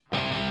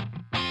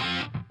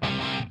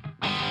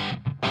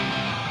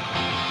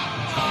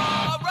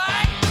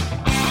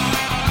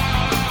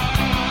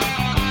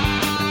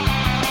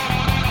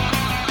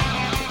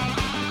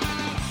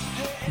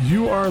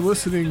are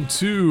listening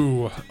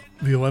to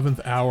the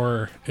 11th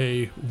Hour,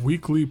 a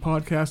weekly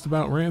podcast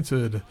about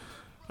Rancid.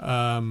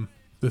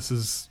 This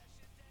is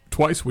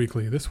twice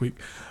weekly this week.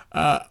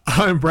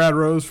 I'm Brad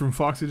Rose from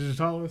Foxy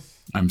Digitalis.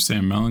 I'm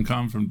Sam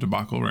Melancom from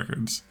Debacle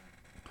Records.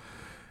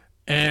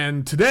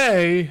 And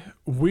today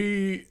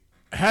we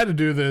had to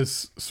do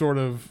this sort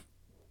of,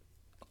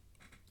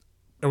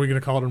 are we going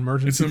to call it an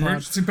emergency? It's an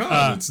emergency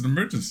pod. It's an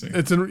emergency.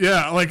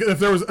 Like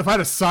if I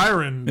had a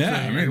siren. Yeah,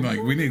 thing, I mean, like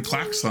we need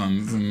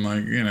klaxons and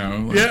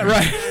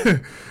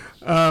right.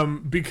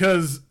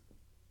 Because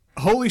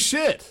holy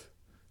shit,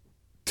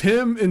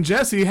 Tim and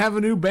Jesse have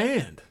a new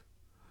band.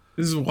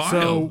 This is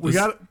wild.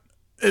 So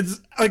it's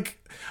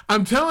like,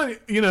 I'm telling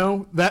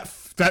you,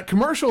 that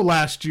commercial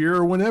last year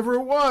or whenever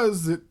it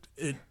was,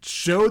 it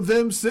showed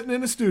them sitting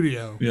in a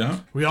studio. Yeah,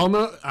 we all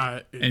know.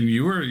 And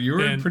you were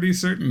pretty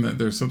certain that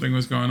there's something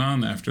was going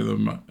on after the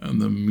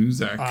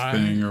Muzak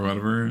thing or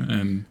whatever,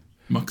 and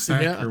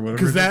Muksak or whatever.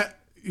 Because that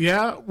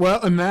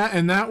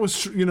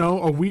was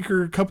a week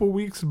or a couple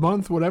weeks,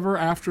 month, whatever,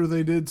 after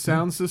they did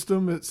sound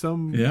system at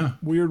some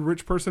weird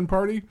rich person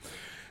party,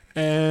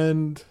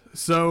 and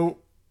so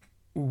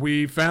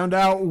we found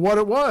out what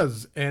it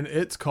was, and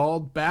it's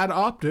called Bad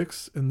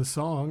Optics, and the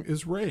song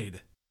is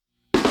Raid.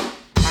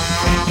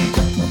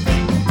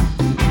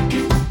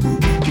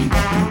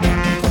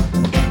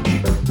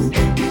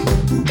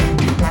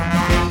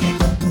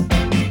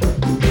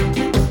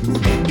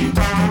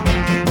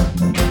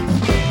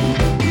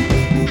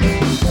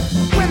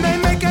 When they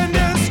make a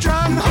new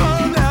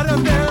stronghold out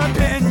of their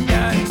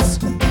opinions,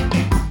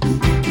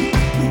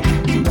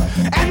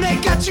 and they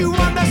got you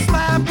on the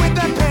slab with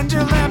the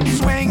pendulum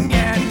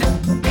swinging,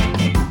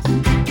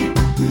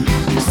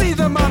 see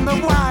them on the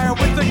wire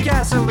with the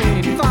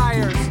gasoline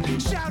fires.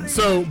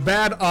 So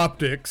Bad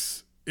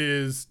Optics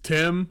is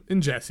Tim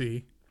and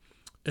Jesse,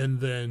 and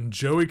then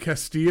Joey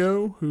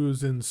Castillo,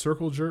 who's in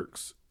Circle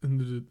Jerks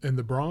in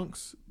the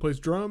Bronx, plays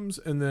drums,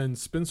 and then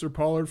Spencer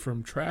Pollard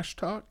from Trash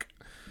Talk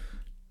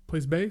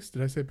plays bass.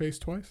 Did I say bass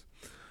twice?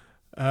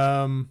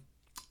 And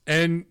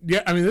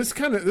yeah, I mean this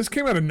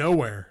came out of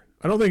nowhere.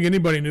 I don't think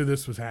anybody knew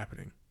this was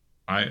happening.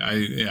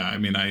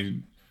 I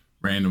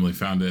randomly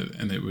found it,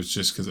 and it was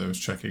just because I was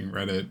checking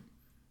Reddit,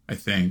 I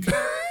think.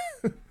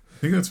 I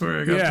think that's where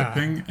I got the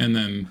ping, and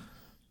then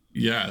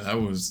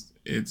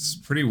it's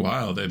pretty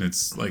wild, and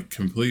it's like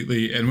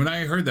completely. And when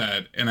I heard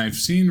that, and I've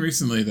seen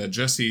recently that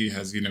Jesse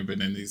has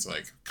been in these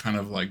like kind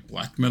of like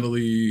black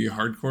metal-y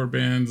hardcore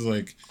bands,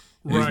 like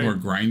these more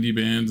grindy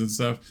bands and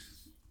stuff.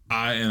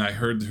 I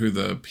heard who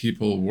the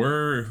people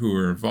were who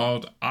were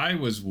involved. I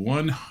was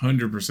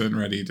 100%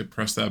 ready to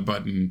press that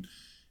button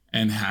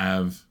and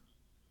have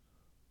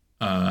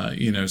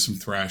some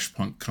thrash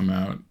punk come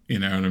out, you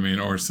know what I mean?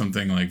 Or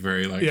something like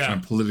very kind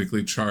of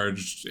politically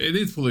charged. It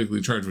is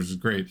politically charged, which is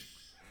great.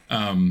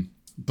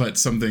 But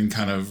something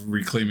kind of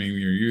reclaiming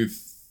your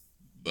youth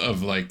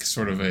of like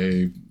sort of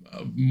a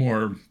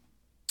more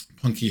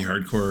punky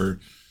hardcore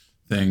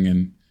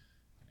thing.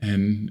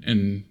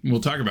 And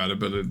we'll talk about it,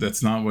 but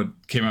that's not what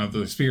came out of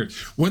the speakers.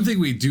 One thing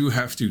we do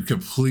have to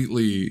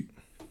completely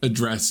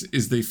address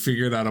is they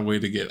figured out a way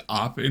to get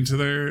op into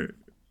their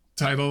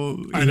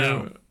title. I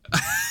know.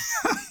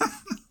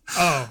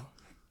 Oh,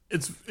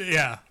 it's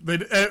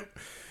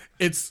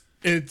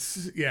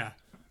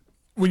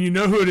when you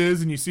know who it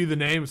is and you see the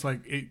name, it's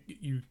like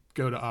you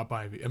go to Op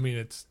Ivy. I mean,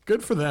 it's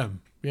good for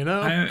them,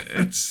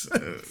 it's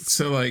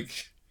so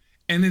like,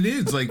 and it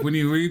is like when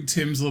you read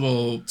Tim's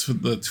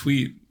the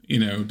tweet, I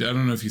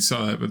don't know if you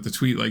saw that, but the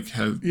tweet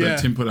that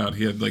Tim put out,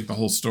 he had like the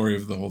whole story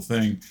of the whole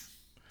thing,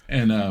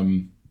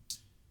 and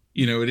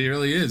it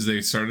really is.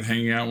 They started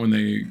hanging out when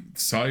they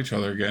saw each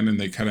other again, and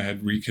they kind of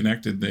had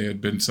reconnected. They had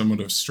been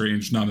somewhat of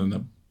strange, not in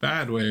a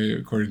bad way,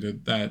 according to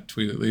that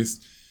tweet at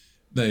least.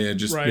 They had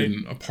just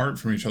been apart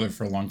from each other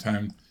for a long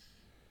time.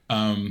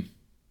 And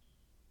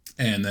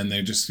then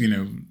they just,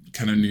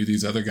 kind of knew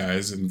these other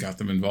guys and got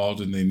them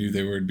involved, and they knew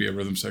they would be a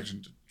rhythm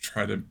section to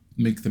try to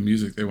make the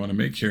music they want to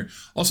make here.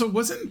 Also,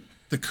 wasn't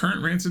the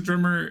current Rancid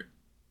drummer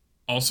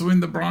also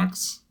in the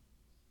Bronx?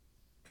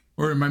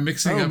 Or am I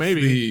mixing up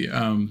maybe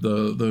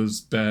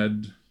those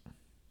bad?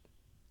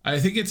 I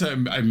think it's I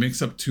mix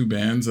up two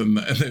bands and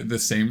they're the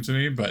same to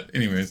me. But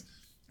anyways,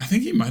 I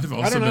think he might have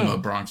also been a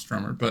Bronx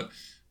drummer. But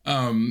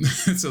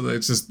so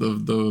that's just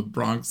the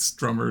Bronx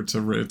drummer to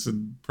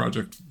Rancid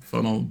Project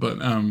Funnel. But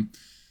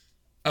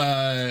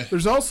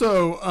there's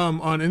also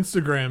on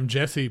Instagram,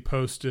 Jesse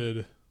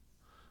posted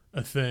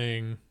a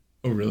thing.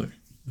 Oh, really?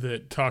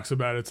 That talks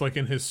about it. It's like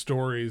in his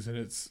stories, and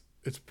it's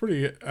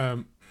pretty.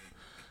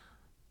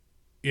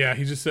 Yeah,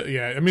 he just said,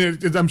 I mean,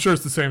 I'm sure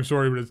it's the same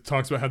story, but it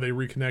talks about how they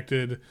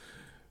reconnected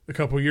a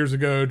couple years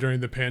ago during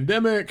the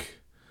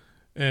pandemic,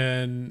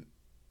 and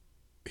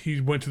he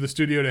went to the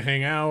studio to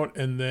hang out,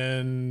 and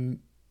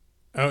then,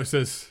 it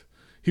says,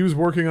 he was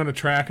working on a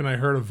track, and I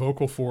heard a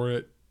vocal for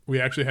it.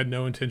 We actually had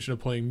no intention of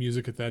playing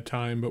music at that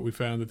time, but we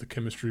found that the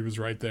chemistry was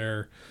right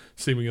there,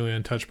 seemingly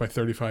untouched by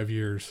 35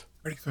 years.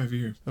 35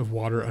 years. Of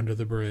water under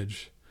the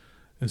bridge.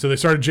 And so they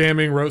started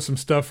jamming, wrote some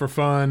stuff for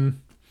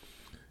fun.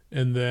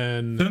 And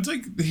then sounds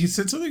like he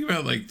said something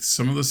about like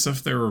some of the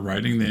stuff they were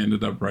writing, they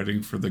ended up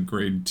writing for the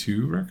Grade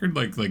 2 record,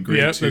 like Grade 2.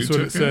 Yeah, that's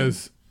what it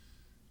says.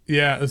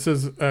 Yeah, it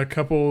says a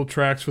couple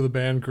tracks for the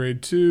band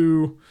Grade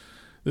 2.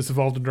 This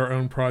evolved into our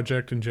own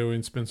project, and Joey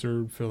and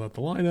Spencer filled out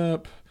the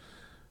lineup.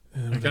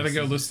 I gotta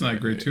go listen to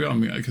that Grade 2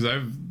 album because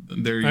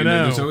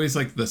there's always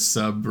like the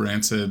sub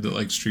rancid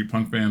like street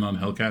punk band on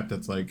Hellcat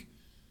that's like,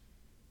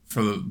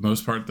 for the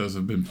most part, those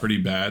have been pretty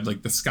bad.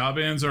 Like the ska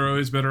bands are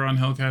always better on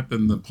Hellcat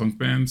than the punk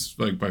bands,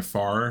 like by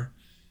far.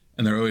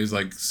 And they're always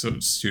like so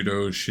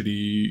pseudo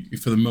shitty.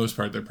 For the most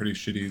part, they're pretty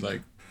shitty,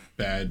 like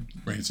bad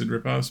rancid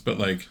ripoffs. But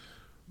like,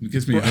 it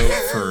gives me hope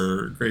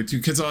for Grade 2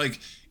 because like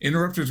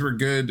Interrupters were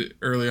good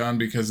early on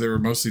because they were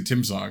mostly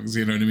Tim songs.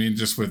 You know what I mean?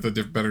 Just with a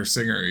better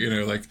singer. You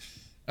know, like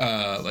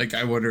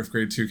I wonder if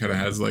Grade 2 kind of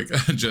has like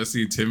a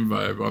Jesse Tim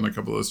vibe on a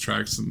couple of those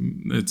tracks,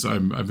 and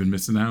I've been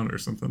missing out or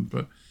something.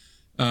 But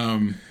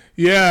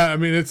yeah, I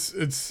mean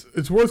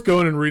it's worth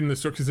going and reading the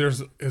story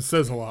because it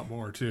says a lot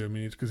more too. I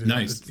mean, because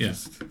nice,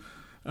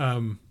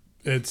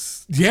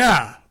 it's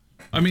yeah.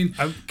 I mean,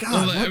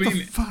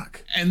 the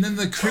fuck? And then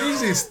the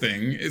craziest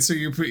thing is, so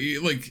you put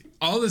like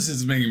all this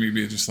is making me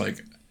be just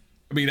like,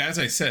 I mean, as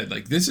I said,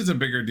 like this is a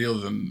bigger deal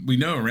than we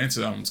know. A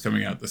Rancid album's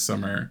coming out this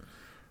summer.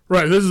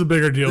 Right, this is a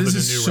bigger deal this than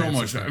a is new so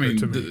Rancid much. I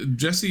mean,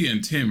 Jesse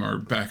and Tim are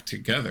back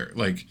together.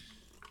 Like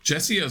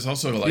Jesse is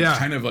also like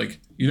kind of like,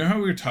 you know how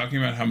we were talking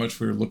about how much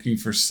we were looking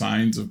for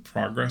signs of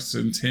progress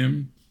in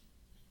Tim?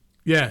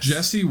 Yes.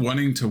 Jesse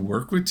wanting to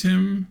work with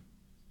Tim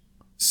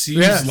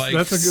seems like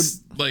that's a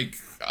good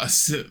a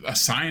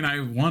sign I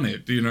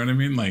wanted. Do you know what I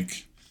mean?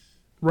 Like,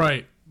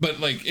 right.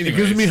 But like, anyways, it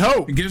gives me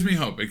hope. It gives me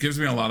hope. It gives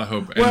me a lot of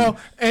hope. Well,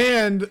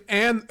 and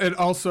it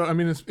also, I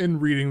mean, it's in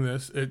reading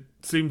this, it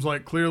seems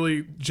like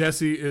clearly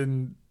Jesse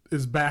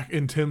is back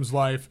in Tim's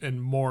life in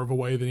more of a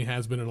way than he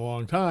has been in a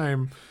long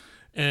time,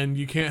 and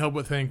you can't help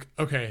but think,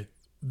 okay,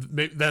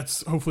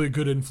 that's hopefully a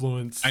good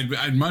influence.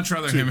 I'd much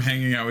rather him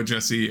hanging out with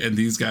Jesse and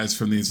these guys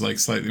from these like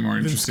slightly more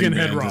interesting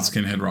bands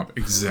than Skinhead Rock.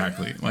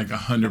 Exactly, like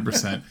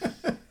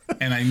 100%.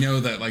 And I know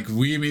that like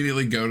we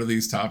immediately go to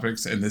these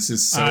topics, and this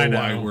is so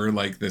why we're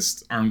like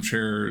this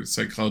armchair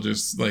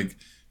psychologist. Like,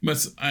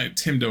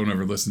 Tim, don't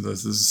ever listen to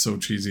this. This is so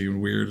cheesy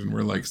and weird, and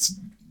we're like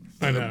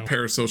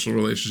parasocial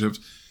relationships.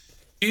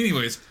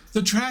 Anyways,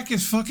 the track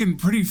is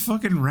pretty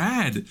fucking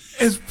rad.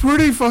 It's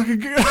pretty fucking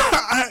good.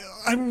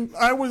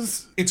 I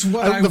was. It's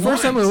what the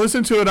first time I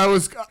listened to it, I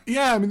was.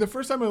 Yeah, I mean, the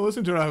first time I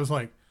listened to it, I was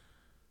like,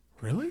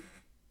 really?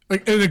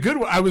 Like in a good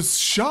way. I was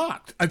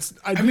shocked.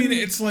 I mean,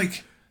 it's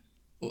like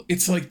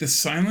the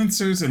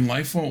Silencers and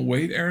Life Won't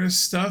Wait era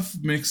stuff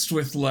mixed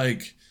with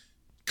like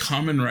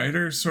Common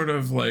Writer sort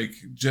of like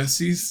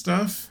Jesse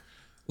stuff.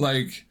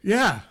 Like,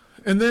 yeah.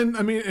 And then,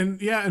 I mean, and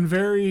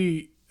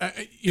very,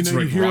 you know,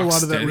 you hear a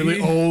lot of that really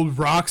old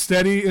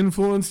Rocksteady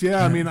influence.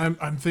 Yeah. I mean,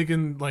 I'm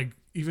thinking like,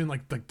 even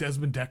like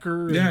Desmond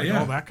Decker and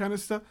all that kind of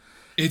stuff.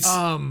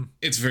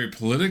 It's very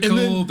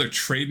political. They're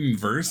trading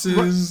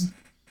verses.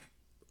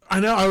 I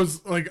know. I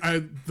was like,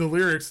 the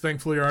lyrics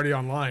thankfully are already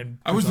online.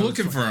 I was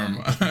looking for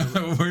them.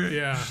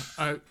 Yeah.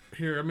 I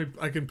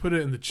can put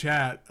it in the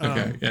chat.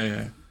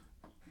 Okay.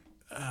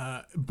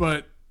 Yeah.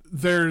 But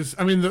there's,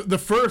 I mean, the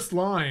first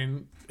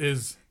line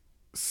is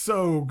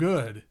so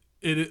good.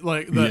 It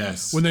like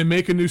when they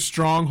make a new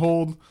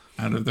stronghold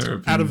out of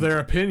their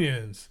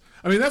opinions.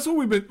 I mean, that's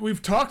what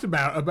we've talked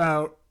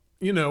about,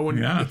 you know,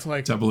 when it's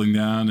like doubling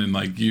down and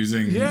like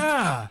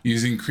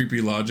using creepy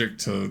logic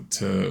to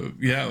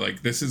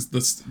like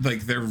this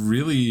like they're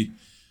really,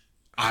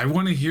 I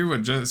want to hear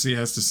what Jesse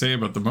has to say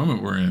about the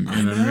moment we're in.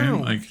 You know what I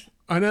mean? Like,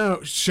 I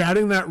know,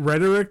 shouting that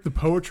rhetoric, the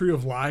poetry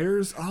of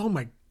liars. Oh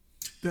my,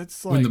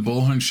 that's like when the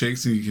bullhorn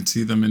shakes and you can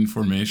see them in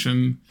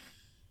formation,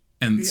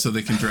 and so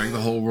they can drag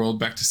the whole world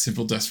back to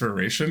simple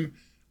desperation.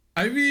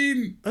 I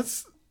mean,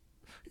 that's.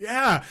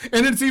 Yeah,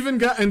 and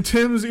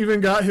Tim's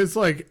even got his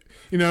like,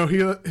 you know,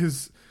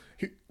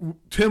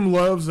 Tim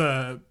loves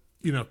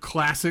you know,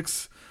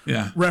 classics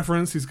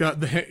reference. He's got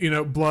the, you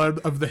know, blood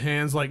of the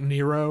hands like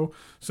Nero,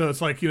 so it's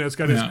like, you know, it's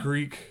got his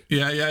Greek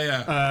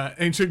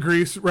ancient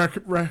Greece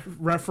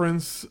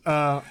reference.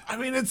 I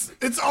mean,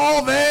 it's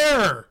all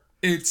there.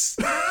 It's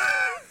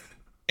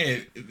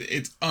like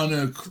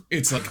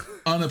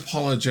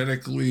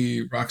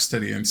unapologetically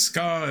rocksteady and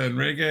ska and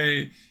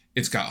reggae.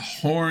 It's got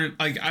horn.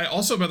 Like, I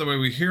also, by the way,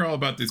 we hear all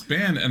about this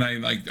band, and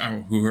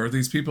who are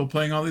these people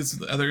playing all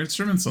these other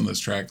instruments on this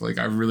track? Like,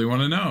 I really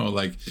want to know.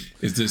 Like,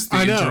 is this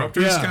the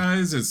Interrupters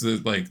guys? Is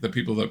it like the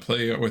people that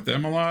play with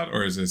them a lot,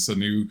 or is this a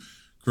new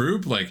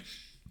group? Like,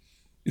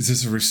 is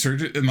this a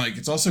resurgence? And like,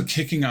 it's also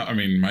kicking out. I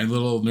mean, my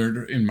little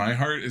nerd in my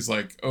heart is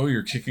like, oh,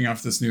 you're kicking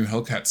off this new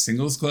Hellcat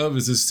Singles Club.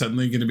 Is this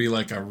suddenly going to be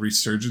like a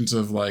resurgence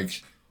of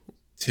like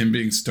Tim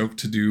being stoked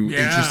to do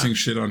interesting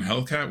shit on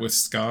Hellcat with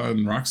ska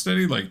and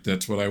rocksteady? Like,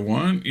 that's what I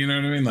want. You know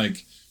what I mean?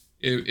 Like,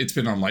 it's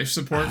been on life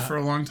support for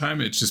a long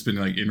time. It's just been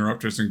like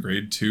Interrupters in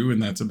Grade 2,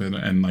 and that's been,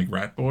 and like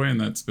Rat Boy, and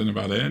that's been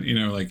about it. You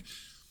know, like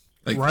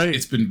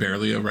it's been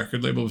barely a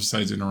record label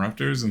besides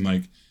Interrupters, and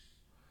like,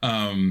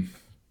 and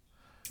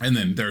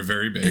then they're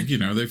very big. You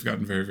know, they've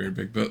gotten very, very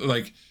big. But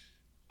like,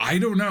 I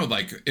don't know.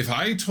 Like, if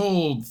I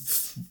told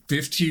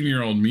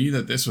 15-year-old me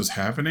that this was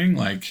happening,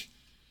 like,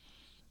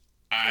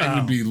 I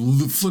would be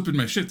flipping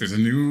my shit. There's a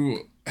new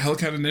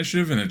Hellcat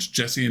initiative, and it's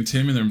Jesse and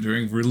Tim, and they're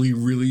doing really,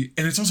 really...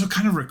 And it's also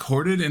kind of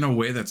recorded in a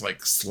way that's,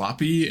 like,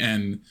 sloppy,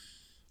 and,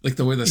 like,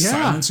 the way the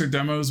silencer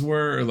demos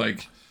were, or,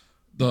 like,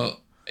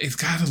 it's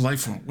got a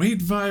Life Won't Wait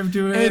vibe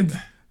to it.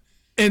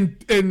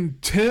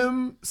 And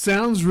Tim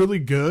sounds really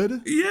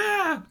good.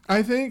 Yeah.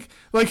 I think.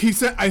 Like, he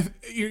said...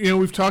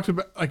 we've talked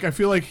about... Like, I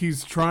feel like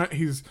he's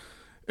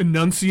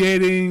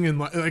enunciating, and,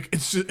 like,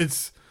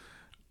 it's...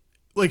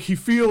 Like, he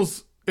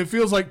feels... It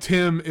feels like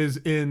Tim is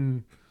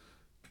in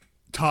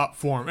top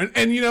form, and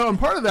and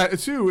part of that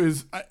too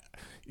is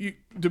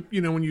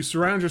when you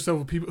surround yourself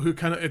with people who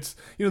kind of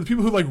the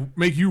people who like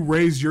make you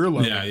raise your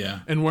level,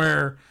 and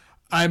where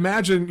I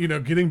imagine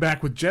getting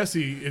back with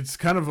Jesse, it's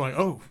kind of like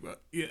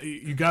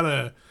you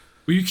gotta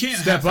you can't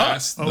step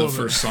up the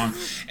first song,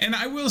 and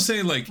I will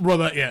say like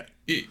it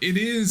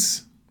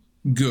is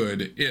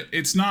good.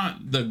 It's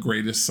not the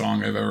greatest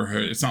song I've ever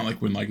heard. It's not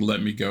like when like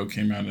Let Me Go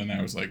came out and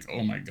I was like,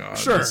 oh my god,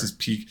 this is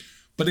peak.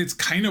 But it's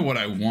kind of what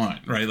I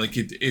want, right? Like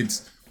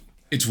it's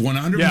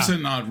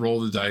 100% not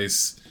roll the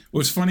dice.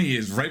 What's funny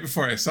is right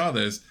before I saw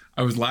this,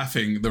 I was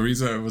laughing. The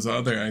reason I was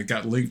on there, I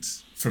got linked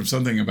from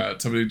something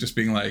about somebody just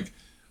being like,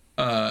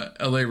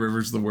 "L.A.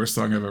 River's the worst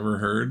song I've ever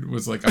heard."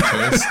 Was like a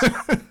post,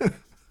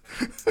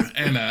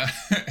 and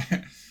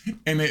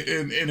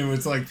it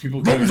was like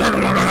people going,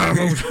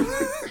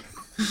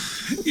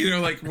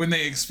 like when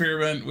they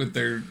experiment with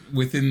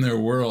within their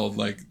world,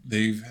 like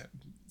they've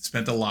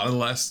spent a lot of the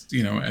last,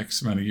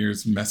 X amount of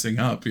years messing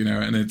up,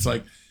 and it's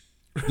like,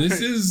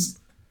 this is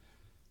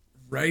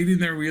right in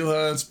their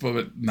wheelhouse,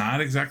 but not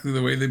exactly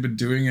the way they've been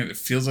doing it. It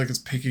feels like it's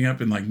picking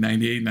up in like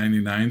 98,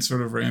 99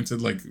 sort of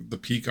Rancid, like the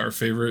peak, our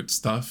favorite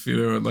stuff,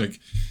 like,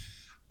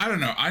 I don't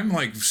know. I'm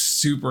like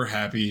super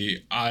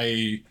happy.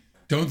 I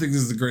don't think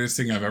this is the greatest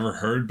thing I've ever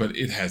heard, but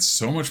it has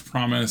so much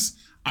promise.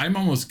 I'm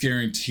almost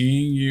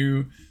guaranteeing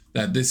you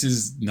that this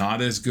is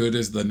not as good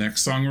as the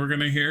next song we're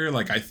gonna hear.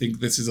 Like, I think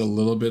this is a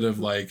little bit of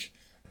like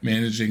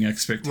managing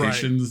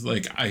expectations.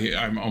 Right. Like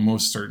I'm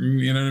almost certain,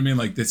 you know what I mean?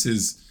 Like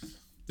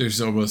there's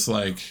almost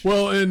like,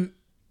 well, and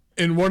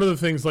one of the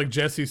things like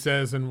Jesse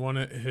says in one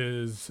of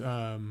his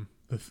the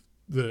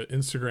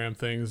Instagram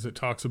things that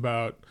talks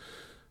about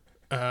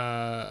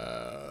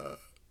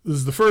this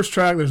is the first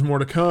track, there's more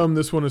to come.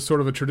 This one is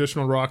sort of a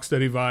traditional rock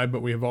steady vibe,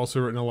 but we have also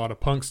written a lot of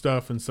punk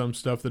stuff and some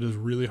stuff that is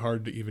really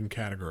hard to even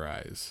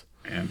categorize.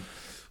 And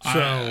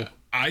so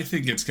I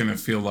think it's going to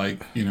feel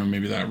like,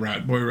 maybe that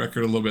Rat Boy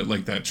record a little bit,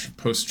 like that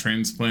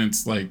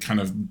post-transplants, like kind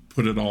of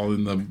put it all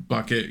in the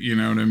bucket, you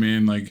know what I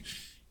mean? Like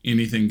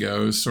anything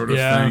goes sort of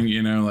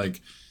thing, like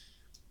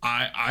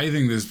I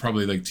think this is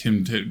probably like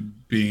Tim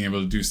being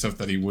able to do stuff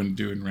that he wouldn't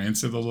do in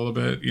Rancid a little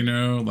bit,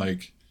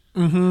 like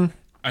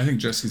I think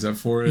Jesse's up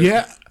for it.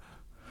 Yeah.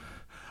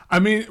 I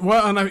mean,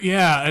 well,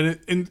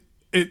 and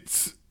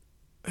it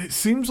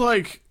seems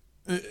like,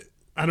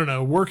 I don't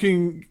know,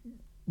 working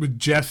with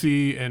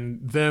Jesse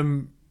and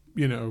them,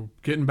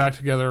 getting back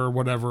together or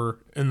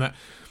whatever, and that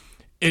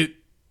it,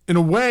 in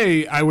a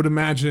way, I would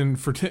imagine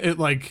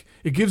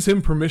it gives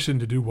him permission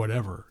to do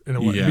whatever in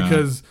a way,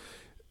 because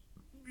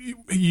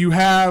you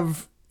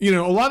have, a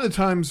lot of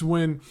times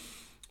when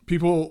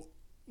people,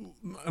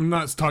 I'm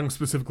not talking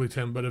specifically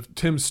Tim, but if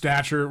Tim's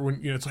stature,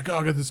 when it's like, oh,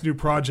 I got this new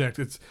project,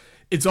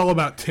 it's all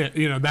about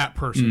Tim, that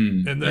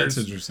person, and that's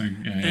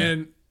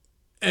interesting,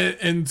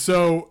 and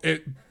so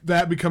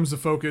that becomes the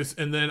focus,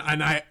 and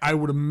I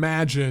would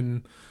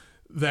imagine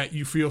that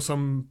you feel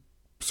some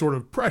sort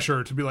of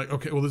pressure to be like,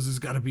 okay, well, this has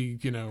got to be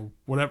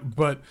whatever.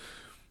 But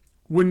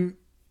when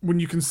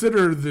you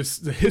consider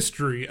the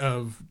history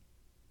of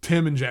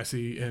Tim and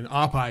Jesse and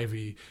Op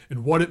Ivy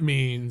and what it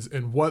means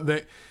and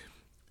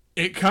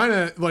it kind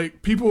of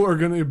like people are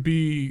going to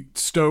be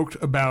stoked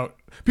about.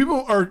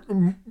 People are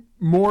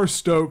more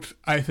stoked,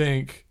 I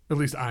think. At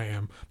least I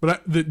am,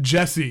 but that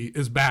Jesse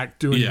is back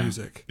doing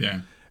music.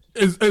 Yeah.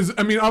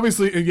 I mean,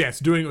 obviously, yes,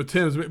 doing it with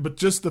Tim, but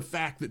just the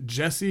fact that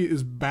Jesse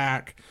is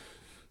back,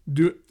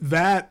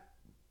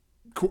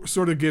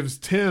 sort of gives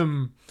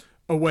Tim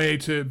a way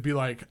to be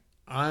like,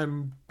 I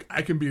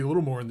can be a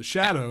little more in the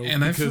shadow.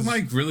 And I feel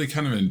like really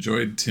kind of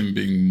enjoyed Tim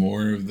being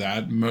more of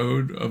that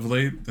mode of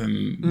late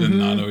than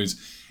not always.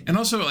 And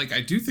also, like,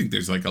 I do think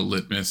there's like a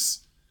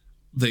litmus,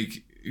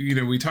 like,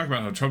 we talk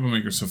about how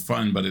Troublemaker's so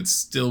fun, but it's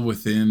still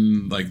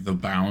within like the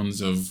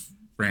bounds of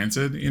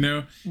Rancid,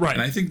 Right.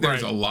 And I think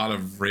there's a lot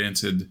of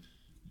Rancid,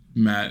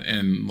 Matt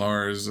and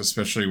Lars,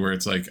 especially, where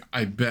it's like,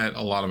 I bet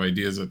a lot of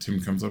ideas that Tim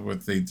comes up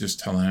with, they just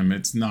tell him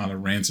it's not a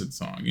Rancid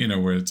song,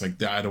 where it's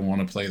like, I don't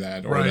want to play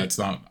that, or that's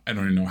not, I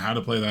don't even know how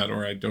to play that,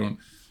 or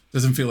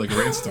doesn't feel like a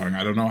Rancid song.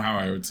 I don't know how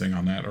I would sing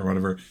on that or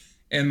whatever.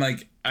 And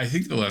like, I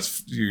think the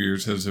last few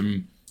years has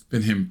been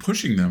him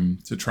pushing them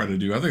to try to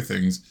do other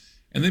things.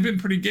 And they've been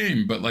pretty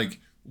game, but like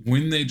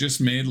when they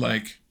just made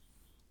like,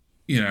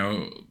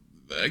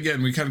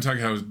 again, we kind of talk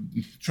how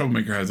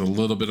Troublemaker has a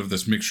little bit of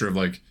this mixture of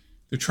like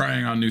they're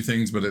trying on new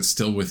things, but it's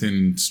still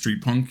within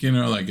street punk, you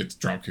know, like it's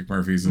Dropkick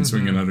Murphys and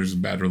Swingin' Utters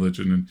and Bad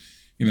Religion, and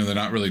you know they're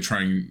not really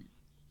trying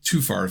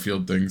too far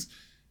afield things.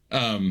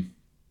 I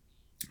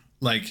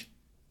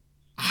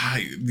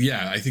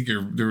think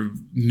there are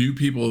new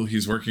people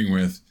he's working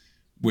with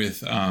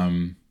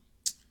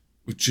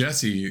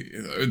Jesse,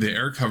 the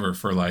air cover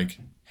for like,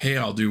 hey,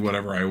 I'll do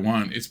whatever I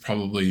want. It's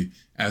probably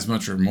as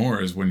much or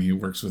more as when he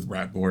works with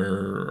Rat Boy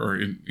or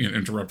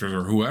Interrupters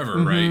or whoever,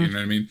 right? You know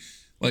what I mean?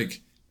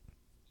 Like,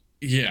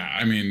 yeah,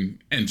 I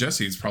mean, and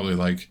Jesse's probably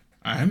like,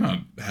 I'm not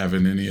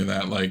having any of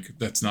that. Like,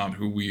 that's not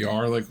who we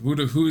are. Like,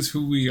 who's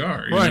who we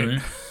are? You know what I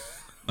mean?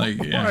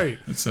 Like, yeah. Right.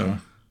 So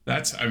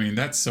that's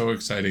so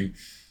exciting.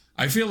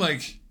 I feel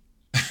like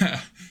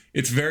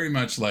it's very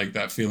much like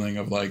that feeling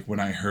of like when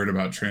I heard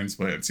about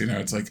transplants, you know,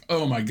 it's like,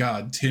 oh my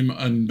God, Tim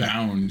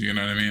Unbound, you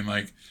know what I mean?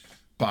 Like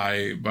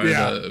by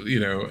the, you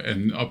know,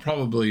 and I'll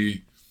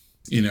probably,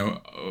 you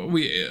know,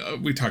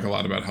 we talk a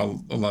lot about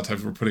how a lot of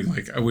times we're putting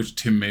like, I wish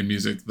Tim made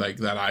music like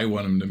that I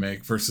want him to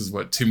make versus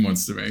what Tim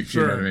wants to make.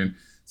 Sure. You know what I mean?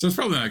 So it's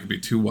probably not going to be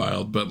too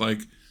wild, but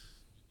like,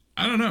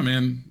 I don't know,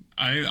 man.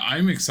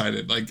 I'm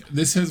excited. Like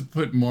this has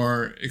put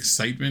more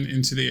excitement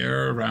into the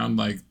air around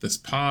like this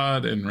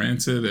pod and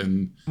Rancid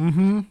and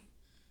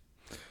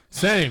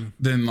same.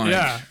 Then like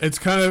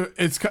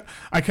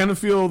I kind of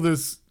feel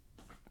this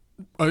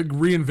like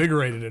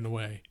reinvigorated in a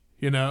way.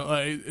 You know,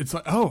 like it's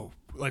like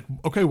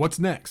okay, what's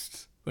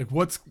next? Like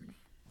what's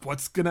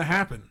gonna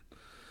happen?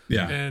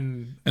 Yeah,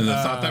 and the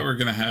thought that we're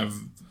gonna have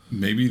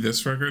maybe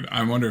this record.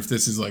 I wonder if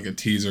this is like a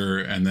teaser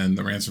and then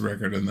the Rancid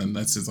record and then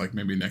this is like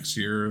maybe next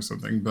year or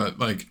something. But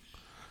like.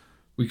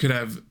 We could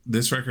have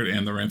this record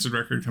and the Rancid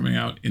record coming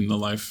out in the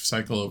life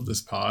cycle of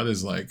this pod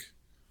is like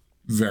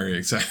very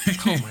exciting.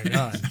 Oh my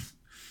God.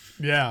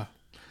 Yeah.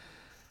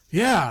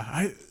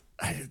 Yeah.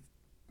 I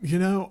you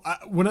know,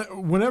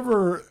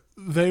 whenever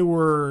they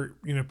were,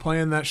 you know,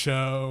 playing that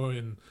show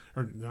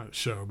or not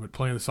show, but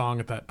playing the song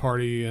at that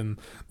party and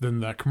then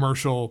that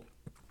commercial,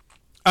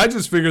 I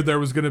just figured there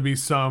was going to be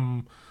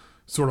some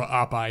sort of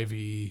Op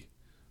Ivy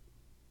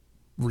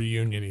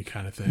reunion-y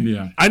kind of thing.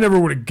 Yeah. I never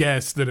would have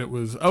guessed that it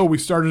was, we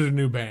started a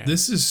new band.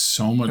 This is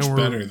so much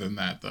better than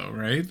that though,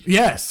 right?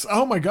 Yes.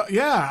 Oh my God.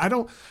 Yeah.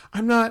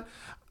 I'm not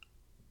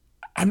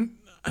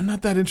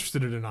that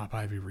interested in an Op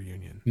Ivy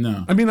reunion.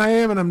 No. I mean, I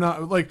am and I'm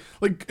not like,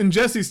 and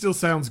Jesse still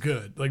sounds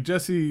good. Like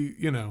Jesse,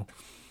 you know,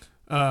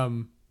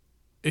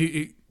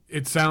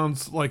 it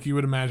sounds like you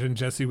would imagine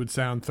Jesse would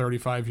sound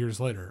 35 years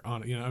later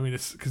on, you know, I mean,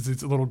 it's because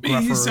it's a little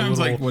gruffer. He sounds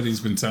like what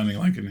he's been sounding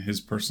like in his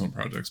personal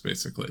projects,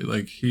 basically.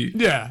 Like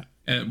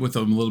with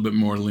a little bit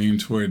more lean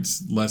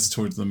less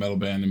towards the metal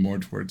band and more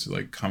towards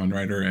like Common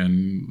Rider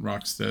and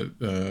Rockstead,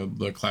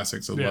 the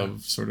Classics of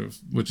Love sort of,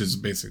 which is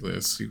basically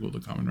a sequel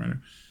to Common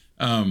Rider.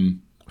 I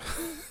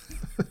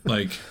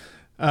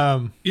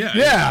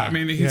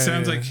mean, he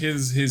sounds like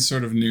his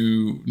sort of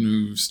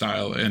new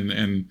style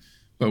and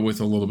but with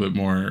a little bit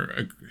more,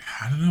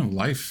 I don't know,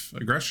 life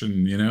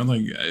aggression, you know,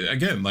 like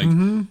again, like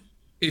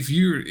if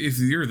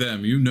you're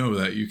them, you know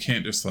that you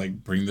can't just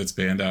like bring this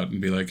band out and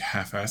be like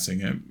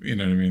half-assing it, you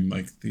know what I mean?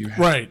 Like you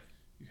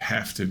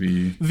have to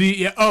be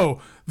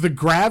the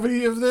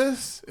gravity of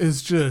this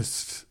is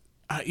just,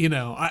 you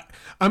know,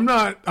 I'm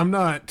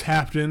not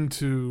tapped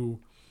into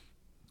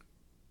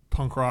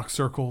punk rock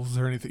circles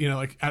or anything, you know,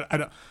 like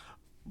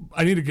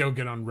I need to go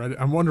get on Reddit.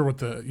 I wonder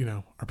what are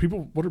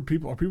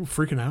people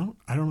freaking out?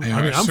 I don't know.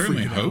 I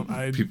certainly hope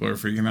people are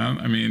freaking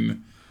out. I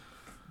mean,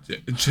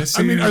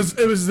 Jesse. I mean,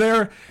 is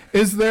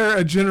there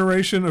a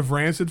generation of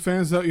Rancid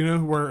fans that, you know,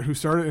 who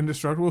started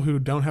Indestructible who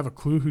don't have a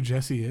clue who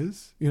Jesse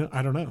is? You know,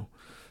 I don't know.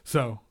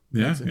 So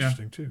that's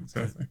interesting too.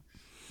 Exactly.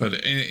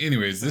 But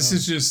anyways, this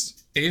is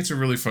just it's a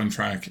really fun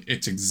track.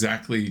 It's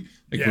exactly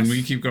like when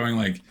we keep going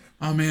like,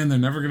 oh man, they're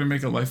never gonna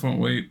make a Life Won't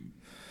Wait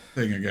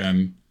thing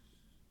again.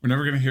 We're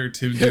never going to hear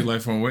Tim do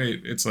Life Won't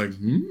Wait. It's like,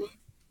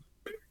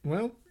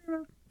 well,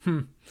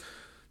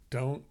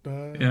 don't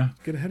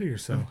get ahead of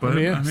yourself. But, I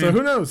mean, so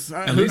who knows?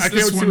 At least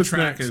this one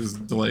track is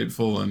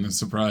delightful and a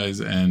surprise.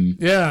 And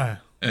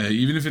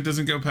even if it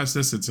doesn't go past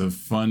this, it's a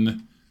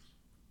fun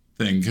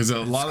thing. Because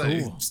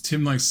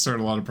Tim likes to start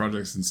a lot of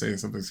projects and say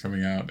something's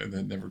coming out and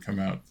then never come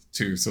out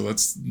too. So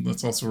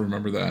let's also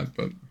remember that.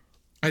 But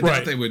I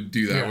doubt they would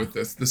do that with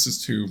this. This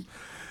is too...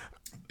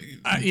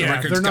 the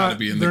record's got to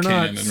be in the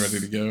can and ready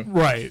to go.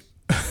 Right.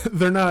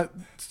 They're not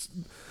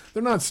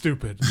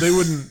stupid. They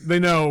wouldn't. They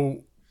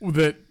know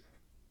that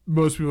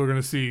most people are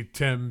going to see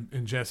Tim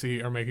and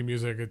Jesse are making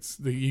music.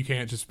 You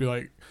can't just be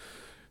like,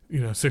 you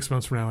know, 6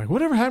 months from now, like,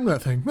 whatever happened to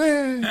that thing?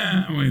 It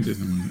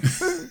didn't.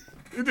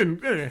 It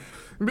didn't. And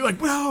be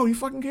like, no, you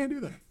fucking can't do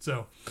that.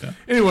 So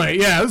anyway,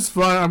 it was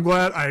fun.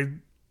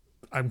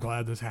 I'm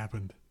glad this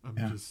happened.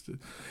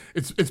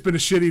 It's been a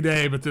shitty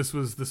day, but this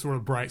was the sort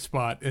of bright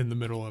spot in the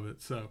middle of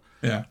it. So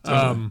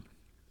totally.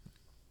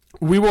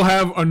 We will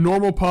have a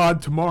normal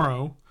pod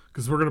tomorrow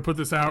because we're gonna put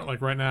this out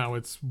like right now.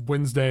 It's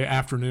Wednesday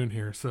afternoon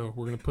here, so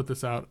we're gonna put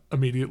this out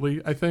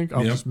immediately. I think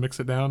I'll just mix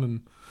it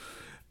down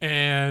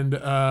and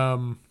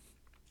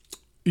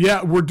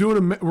Yeah, we're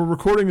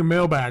recording a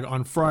mailbag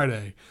on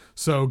Friday.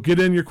 So get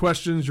in your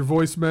questions, your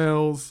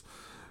voicemails,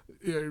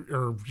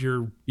 or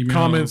your emails,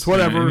 comments,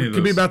 whatever. It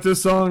could be about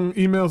this song,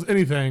 emails,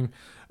 anything.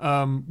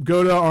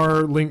 Go to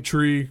our link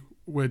tree,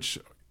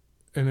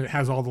 and it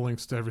has all the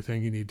links to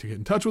everything you need to get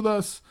in touch with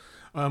us.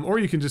 Or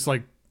you can just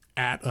like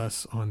at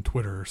us on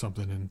Twitter or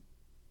something and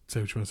say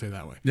what you want to say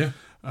that way. Yeah.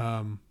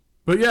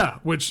 But yeah,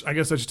 which I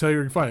guess I should tell you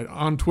where you can find it.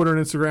 On Twitter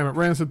and Instagram at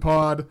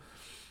RancidPod.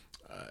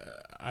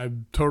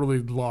 I'm totally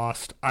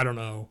lost. I don't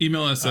know.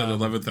 Email us at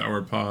 11th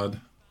Hour Pod.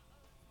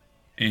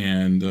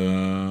 And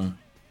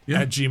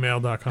at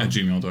gmail.com. At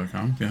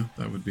gmail.com. Yeah,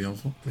 that would be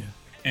helpful. Yeah.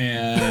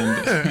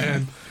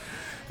 And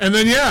and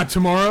then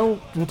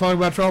tomorrow we'll talk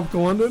about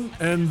Tropical London,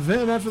 and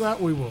then after that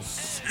we will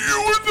see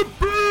you in the